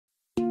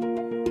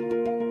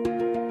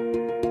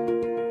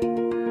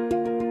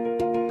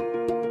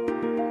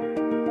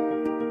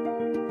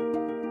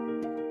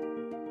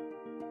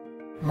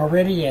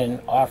Meridian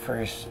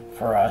offers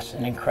for us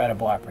an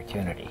incredible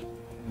opportunity.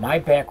 My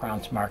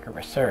background's market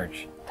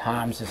research,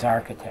 Tom's is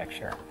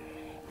architecture.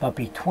 But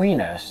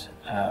between us,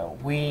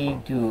 we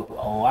do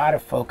a lot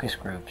of focus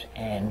groups,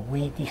 and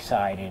we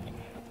decided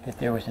that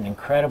there was an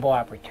incredible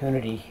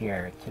opportunity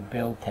here to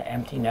build to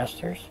empty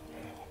nesters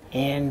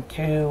and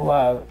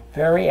to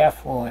very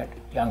affluent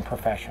young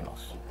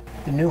professionals.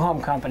 The New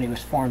Home Company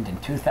was formed in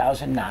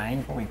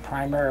 2009. We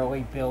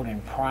primarily build in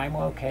prime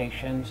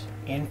locations,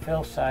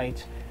 infill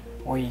sites,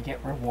 where you get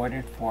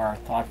rewarded for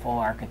thoughtful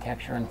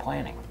architecture and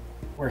planning.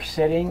 We're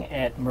sitting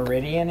at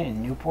Meridian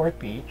in Newport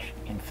Beach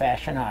in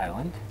Fashion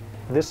Island.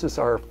 This is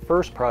our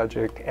first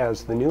project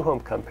as the New Home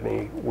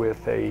Company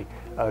with a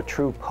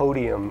true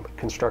podium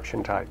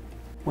construction type.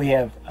 We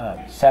have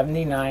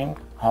 79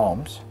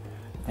 homes.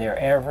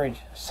 Their average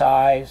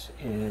size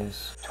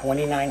is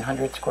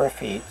 2,900 square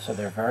feet, so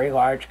they're very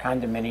large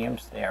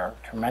condominiums. They are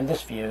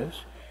tremendous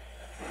views.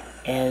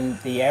 And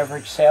the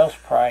average sales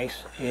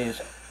price is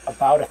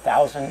about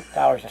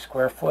 $1,000 a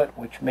square foot,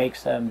 which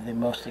makes them the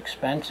most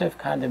expensive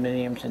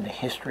condominiums in the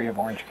history of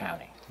Orange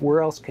County.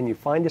 Where else can you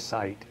find a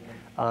site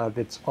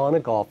that's on a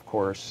golf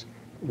course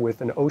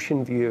with an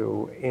ocean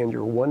view and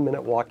your 1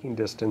 minute walking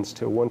distance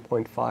to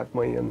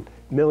 1.5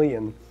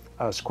 million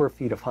square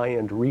feet of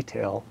high-end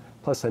retail,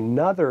 plus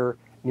another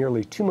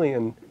nearly 2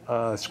 million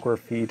square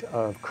feet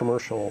of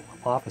commercial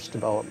office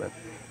development?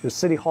 The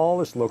City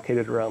Hall is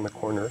located around the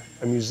corner.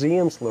 A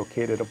museum's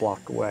located a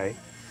block away.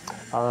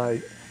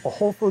 A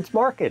Whole Foods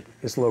market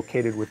is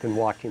located within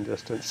walking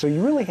distance. So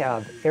you really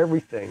have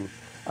everything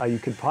you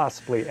could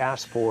possibly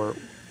ask for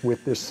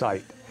with this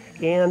site,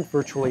 and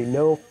virtually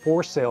no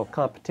for-sale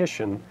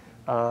competition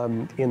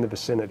in the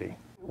vicinity.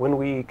 When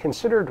we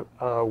considered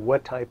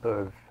what type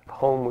of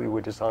home we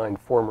would design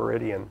for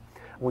Meridian,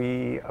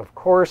 we of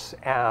course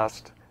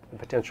asked the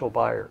potential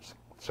buyers.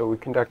 So we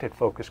conducted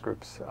focus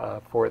groups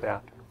for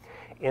that.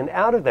 And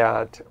out of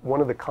that, one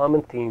of the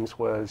common themes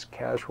was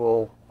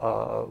casual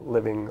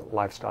living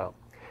lifestyle.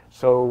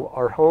 So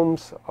our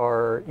homes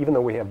are, even though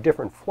we have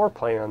different floor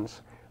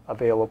plans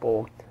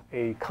available,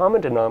 a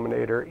common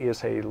denominator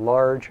is a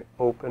large,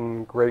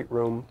 open, great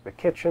room. The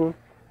kitchen,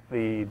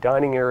 the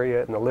dining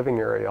area, and the living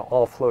area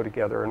all flow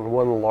together in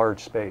one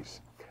large space.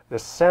 The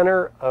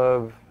center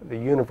of the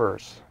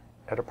universe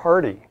at a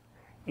party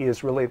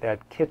is really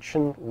that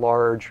kitchen,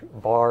 large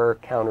bar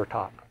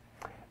countertop.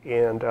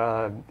 And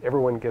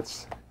everyone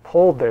gets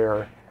pulled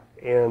there,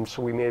 and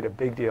so we made a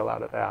big deal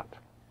out of that.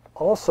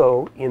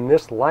 Also, in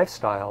this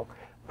lifestyle,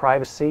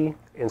 privacy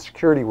and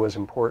security was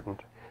important.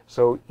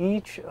 So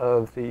each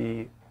of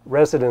the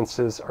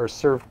residences are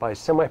served by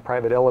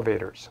semi-private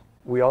elevators.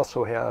 We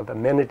also have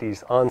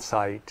amenities on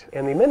site,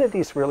 and the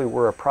amenities really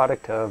were a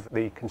product of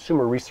the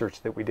consumer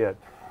research that we did.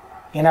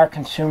 In our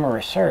consumer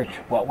research,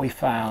 what we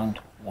found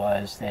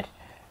was that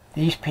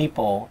these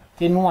people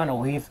didn't want to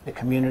leave the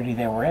community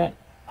they were in.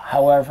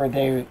 However,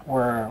 they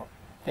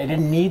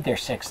didn't need their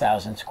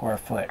 6,000 square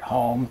foot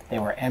home. They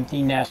were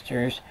empty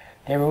nesters.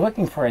 They were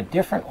looking for a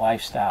different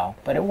lifestyle,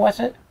 but it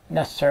wasn't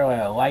necessarily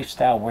a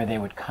lifestyle where they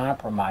would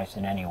compromise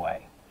in any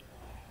way.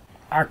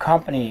 Our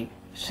company,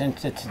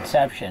 since its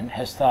inception,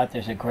 has thought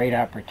there's a great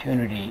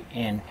opportunity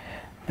in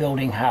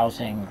building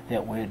housing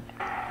that would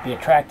be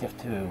attractive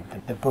to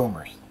the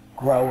boomers,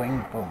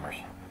 growing boomers.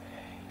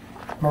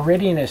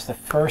 Meridian is the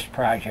first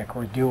project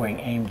we're doing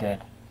aimed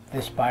at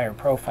this buyer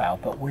profile,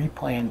 but we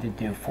plan to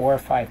do 4 or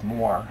 5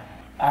 more.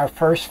 Our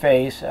first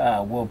phase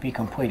will be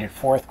completed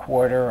fourth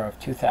quarter of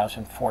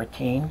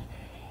 2014,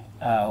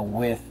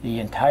 with the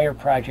entire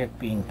project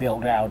being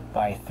built out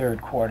by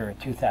third quarter of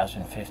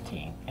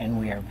 2015. And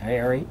we are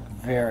very,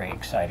 very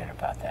excited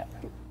about that.